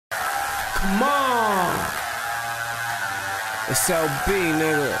Come on. It's LB,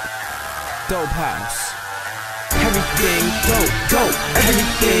 nigga. Dope house. Everything dope, dope.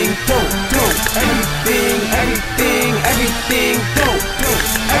 Everything dope, dope. Everything dope, dope. Everything dope, dope.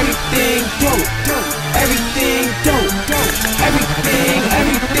 Everything dope, dope. Everything dope.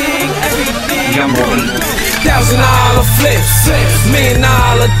 $1,000 flips, $1 million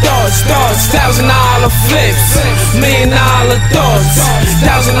thoughts, $1,000 flips, $1 million thoughts,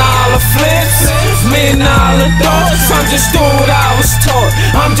 $1,000 flips, $1 million thoughts. I'm just doing what I was taught.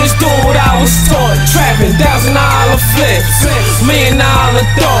 I'm just doing what I was taught. Trapping, $1,000 flips, $1 million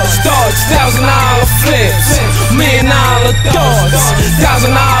thoughts, $1,000 flips, $1 million thoughts,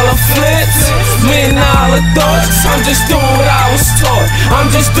 $1,000 flips, $1 million thoughts. I'm just doing what I was taught. I'm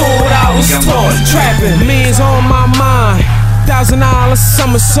just doing what I was taught. Trapping, millions on my mind. $1,000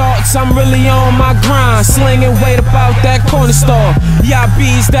 somersaults, I'm really on my grind. Slinging weight about that corner store. Y'all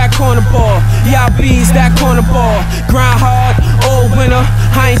bees that corner ball. Y'all bees that corner ball. Grind hard, all winter.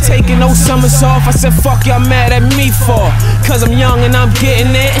 I ain't taking no summers off. I said fuck y'all mad at me for. Cause I'm young and I'm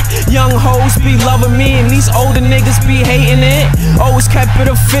getting it. Young hoes be loving me and these older niggas be hating it. Always kept it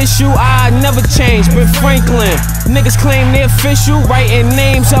official, I never changed. Ben Franklin, niggas claim they official. Writing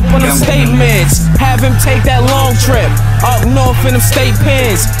names up on them statements. Have him take that long trip up north in them state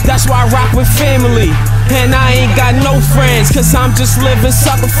pens. That's why I rock with family. And I ain't got no friends, cause I'm just living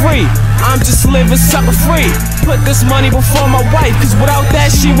sucker free. I'm just living sucker free. Put this money before my wife, cause without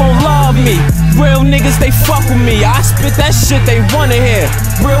that she won't love me. Real niggas, they fuck with me. I spit that shit they wanna hear.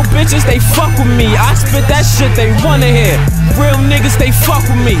 Real bitches, they fuck with me. I spit that shit they wanna hear. Real niggas, they fuck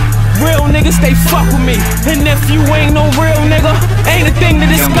with me. Real niggas, they fuck with me. And if you ain't no real nigga, ain't a thing to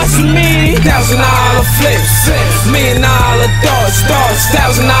discuss with me. $1,000 flips, $1 million thoughts,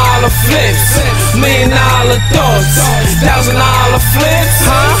 $1,000 flips, $1 million thoughts, $1,000 flips,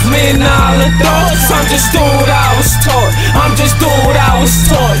 $1 million thoughts. I'm just doing what I was taught. I'm just doing what I was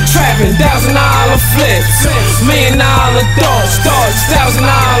taught. Trapping, $1,000 flips, $1 million thoughts, $1,000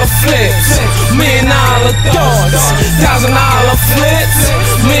 flips, $1 million thoughts, $1,000 flips,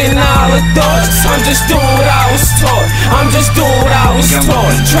 $1 million thoughts. I'm just doing what I was taught. I'm just doing what I was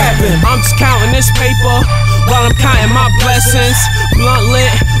taught. Trapping, I'm just counting this paper while I'm counting my blessings. Blunt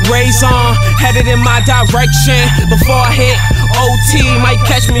lit, rays on, headed in my direction. Before I hit OT, might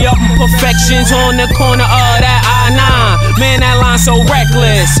catch me up in perfections on the corner of that I-9. Man, that line so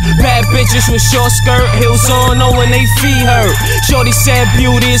reckless. Bad bitches with short skirt, heels on, knowing they feet hurt. Shorty said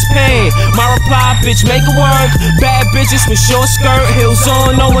beauty is pain. My reply, bitch, make it work. Bad bitches with short skirt, heels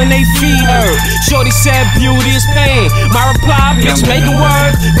on, knowing they feet hurt. Shorty said beauty is pain. My reply, bitch, make it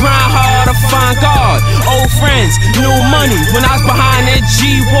work. Grind hard to find God. Old friends, new money. When I was behind that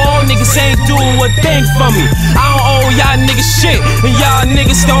G-wall, niggas ain't doing a thing for me. I don't owe y'all niggas shit, and y'all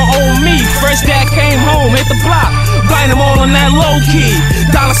niggas don't owe me. First dad came home, hit the block, biting them all on that low key.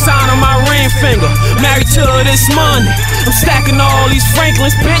 Dollar sign on my ring finger, married to this money. I'm stacking all these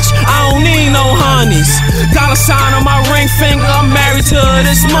Franklins, bitch, I don't need no honeys. Dollar sign on my ring finger, I'm married to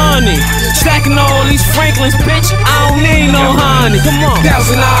this money. Stacking all these Franklins, bitch, I don't need no honey. Come on.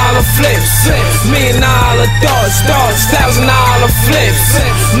 $1,000 flips, $1 million thoughts, $1,000 flips,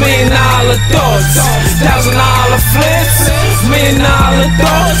 $1 million thoughts, $1,000 flips, $1 million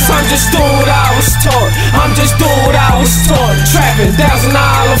thoughts. I'm just doing what I was taught. I'm just doing what I was taught. Trapping, $1,000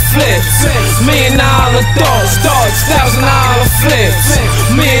 flips, $1 million thoughts, $1,000 flips,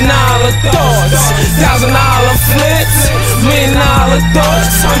 $1 million thoughts, $1,000 flips, $1 million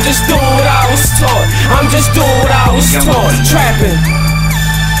thoughts. I'm just doing what I was taught. I'm just doing what I was taught. Trapping.